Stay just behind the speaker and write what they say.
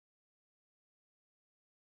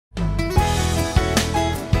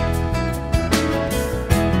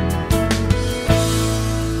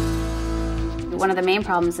one of the main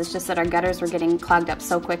problems is just that our gutters were getting clogged up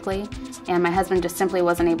so quickly, and my husband just simply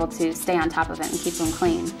wasn't able to stay on top of it and keep them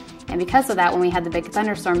clean. And because of that, when we had the big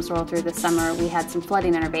thunderstorms roll through this summer, we had some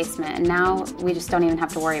flooding in our basement, and now we just don't even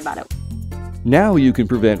have to worry about it. Now you can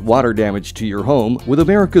prevent water damage to your home with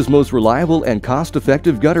America's most reliable and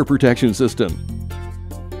cost-effective gutter protection system.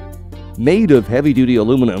 Made of heavy-duty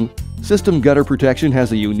aluminum, System Gutter Protection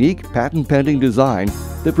has a unique patent-pending design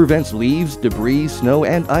that prevents leaves, debris, snow,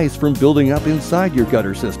 and ice from building up inside your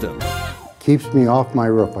gutter system. Keeps me off my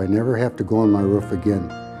roof. I never have to go on my roof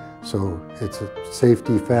again. So it's a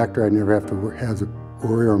safety factor. I never have to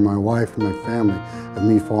worry, or my wife and my family, of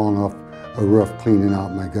me falling off a roof cleaning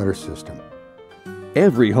out my gutter system.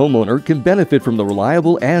 Every homeowner can benefit from the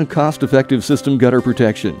reliable and cost-effective System Gutter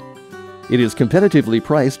Protection. It is competitively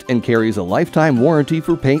priced and carries a lifetime warranty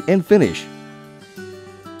for paint and finish.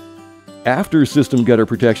 After System Gutter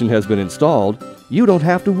Protection has been installed, you don't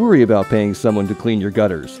have to worry about paying someone to clean your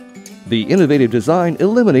gutters. The innovative design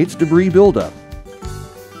eliminates debris buildup.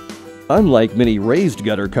 Unlike many raised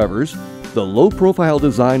gutter covers, the low-profile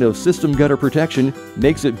design of System Gutter Protection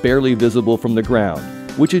makes it barely visible from the ground,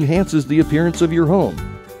 which enhances the appearance of your home.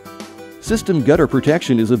 System Gutter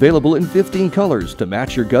Protection is available in 15 colors to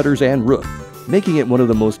match your gutters and roof, making it one of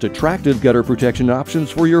the most attractive gutter protection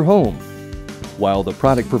options for your home. While the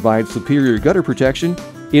product provides superior gutter protection,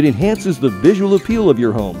 it enhances the visual appeal of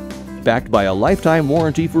your home, backed by a lifetime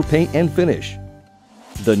warranty for paint and finish.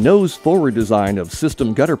 The nose-forward design of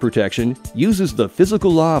System Gutter Protection uses the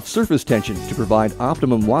physical law of surface tension to provide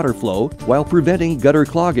optimum water flow while preventing gutter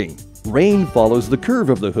clogging. Rain follows the curve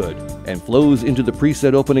of the hood and flows into the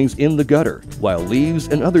preset openings in the gutter, while leaves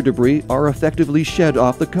and other debris are effectively shed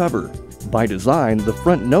off the cover. By design, the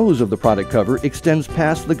front nose of the product cover extends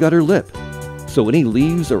past the gutter lip, so any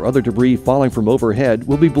leaves or other debris falling from overhead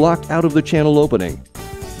will be blocked out of the channel opening.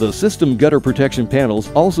 The System Gutter Protection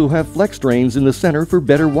panels also have flex drains in the center for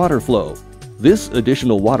better water flow. This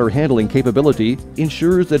additional water handling capability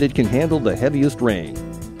ensures that it can handle the heaviest rain.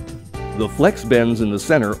 The flex bends in the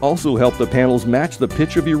center also help the panels match the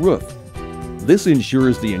pitch of your roof. This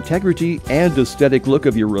ensures the integrity and aesthetic look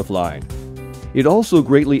of your roof line. It also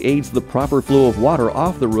greatly aids the proper flow of water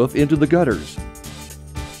off the roof into the gutters.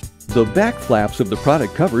 The back flaps of the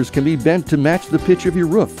product covers can be bent to match the pitch of your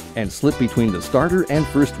roof and slip between the starter and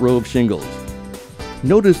first row of shingles.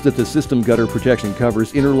 Notice that the System Gutter Protection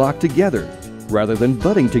covers interlock together rather than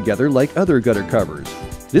butting together like other gutter covers.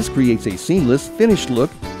 This creates a seamless, finished look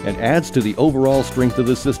and adds to the overall strength of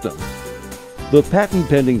the system. The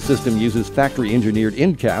patent-pending system uses factory-engineered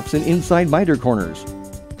end caps and inside miter corners.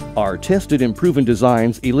 Our tested and proven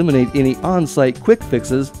designs eliminate any on-site quick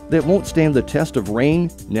fixes that won't stand the test of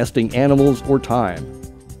rain, nesting animals, or time.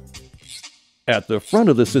 At the front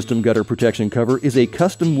of the System Gutter Protection cover is a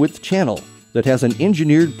custom width channel that has an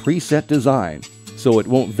engineered preset design, so it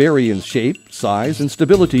won't vary in shape, size, and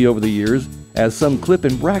stability over the years as some clip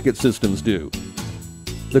and bracket systems do.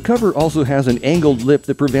 The cover also has an angled lip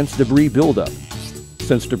that prevents debris buildup,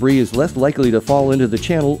 since debris is less likely to fall into the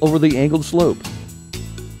channel over the angled slope.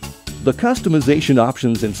 The customization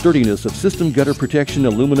options and sturdiness of System Gutter Protection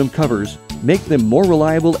aluminum covers make them more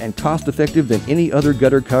reliable and cost-effective than any other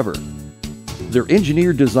gutter cover. Their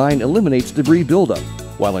engineered design eliminates debris buildup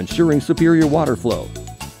while ensuring superior water flow,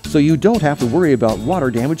 so you don't have to worry about water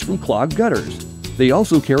damage from clogged gutters. They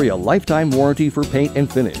also carry a lifetime warranty for paint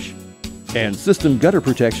and finish. And System Gutter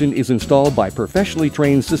Protection is installed by professionally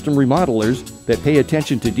trained system remodelers that pay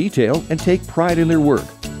attention to detail and take pride in their work.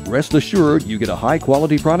 Rest assured you get a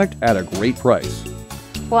high-quality product at a great price.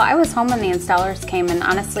 Well, I was home when the installers came, and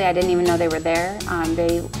honestly, I didn't even know they were there.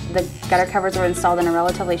 The gutter covers were installed in a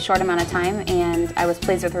relatively short amount of time, and I was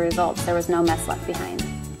pleased with the results. There was no mess left behind.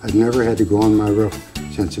 I've never had to go on my roof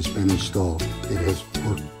since it's been installed. It has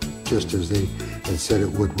worked just as they had said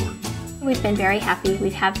it would work. We've been very happy.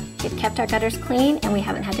 We've kept our gutters clean, and we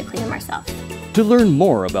haven't had to clean them ourselves. To learn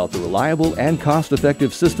more about the reliable and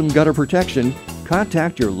cost-effective System Gutter Protection,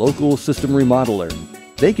 contact your local system remodeler.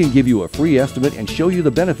 They can give you a free estimate and show you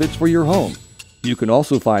the benefits for your home. You can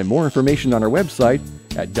also find more information on our website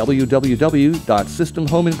at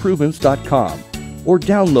www.systemhomeimprovements.com or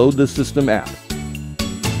download the System app.